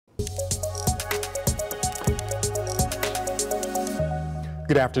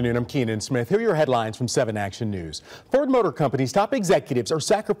Good afternoon. I'm Keenan Smith. Here are your headlines from 7 Action News. Ford Motor Company's top executives are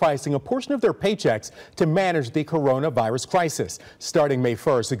sacrificing a portion of their paychecks to manage the coronavirus crisis. Starting May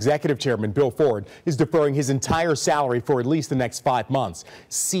 1st, Executive Chairman Bill Ford is deferring his entire salary for at least the next 5 months.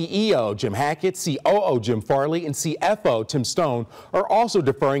 CEO Jim Hackett, COO Jim Farley, and CFO Tim Stone are also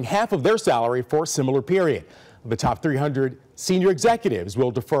deferring half of their salary for a similar period. The top 300 senior executives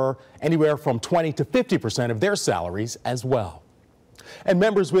will defer anywhere from 20 to 50% of their salaries as well. And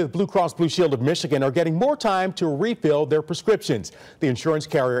members with Blue Cross Blue Shield of Michigan are getting more time to refill their prescriptions. The insurance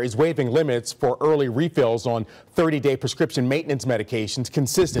carrier is waiving limits for early refills on 30-day prescription maintenance medications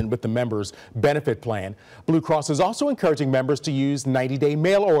consistent with the members' benefit plan. Blue Cross is also encouraging members to use 90-day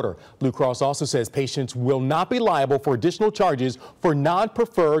mail order. Blue Cross also says patients will not be liable for additional charges for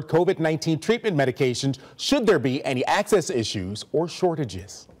non-preferred COVID-19 treatment medications should there be any access issues or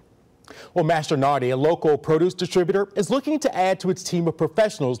shortages. Well, Mastronardi, a local produce distributor, is looking to add to its team of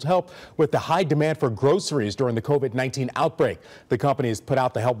professionals to help with the high demand for groceries during the COVID-19 outbreak. The company has put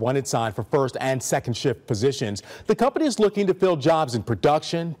out the help wanted sign for first and second shift positions. The company is looking to fill jobs in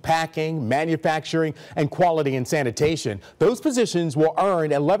production, packing, manufacturing, and quality and sanitation. Those positions will earn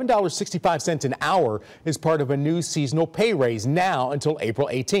 $11.65 an hour as part of a new seasonal pay raise now until April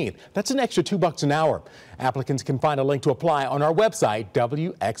 18th. That's an extra $2 an hour. Applicants can find a link to apply on our website,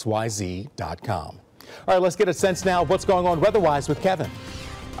 WXYZ.com. All right, let's get a sense now of what's going on weather-wise with Kevin.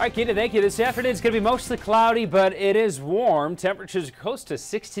 All right, Keita, thank you. This afternoon is going to be mostly cloudy, but it is warm. Temperatures close to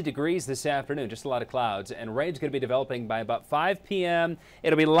 60 degrees this afternoon, just a lot of clouds. And rain's going to be developing by about 5 p.m.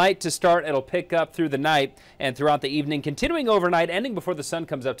 It'll be light to start. It'll pick up through the night and throughout the evening, continuing overnight, ending before the sun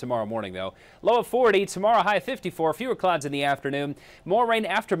comes up tomorrow morning, though. Low of 40, tomorrow high of 54, fewer clouds in the afternoon. More rain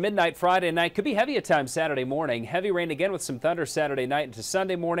after midnight Friday night. Could be heavy at times Saturday morning. Heavy rain again with some thunder Saturday night into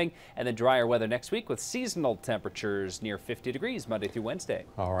Sunday morning, and then drier weather next week with seasonal temperatures near 50 degrees Monday through Wednesday.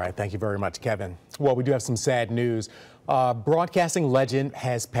 All right. Thank you very much, Kevin. Well, we do have some sad news. Broadcasting legend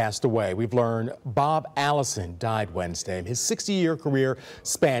has passed away. We've learned Bob Allison died Wednesday. His 60-year career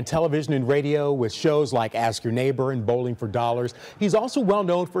spanned television and radio with shows like Ask Your Neighbor and Bowling for Dollars. He's also well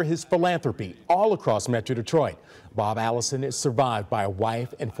known for his philanthropy all across Metro Detroit. Bob Allison is survived by a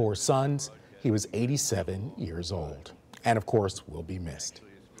wife and 4 sons. He was 87 years old and, of course, will be missed.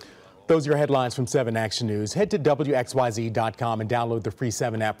 Those are your headlines from 7 Action News. Head to WXYZ.com and download the free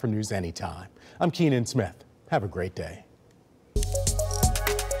 7 app for news anytime. I'm Keenan Smith. Have a great day.